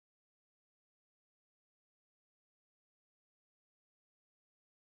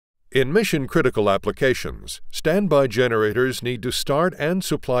In mission-critical applications, standby generators need to start and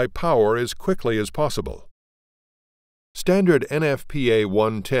supply power as quickly as possible. Standard NFPA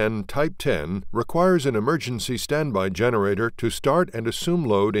 110 Type 10 requires an emergency standby generator to start and assume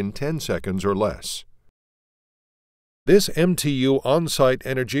load in 10 seconds or less. This MTU Onsite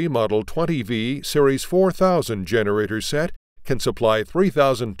Energy Model 20V Series 4000 generator set can supply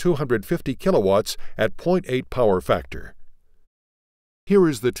 3,250 kilowatts at 0.8 power factor. Here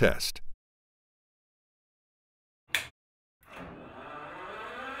is the test.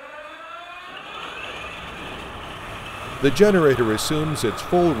 The generator assumes its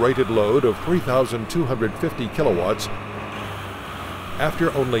full rated load of 3,250 kilowatts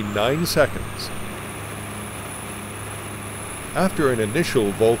after only 9 seconds. After an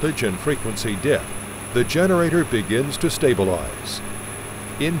initial voltage and frequency dip, the generator begins to stabilize.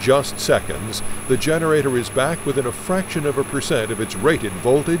 In just seconds, the generator is back within a fraction of a percent of its rated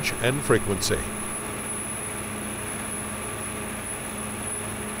voltage and frequency.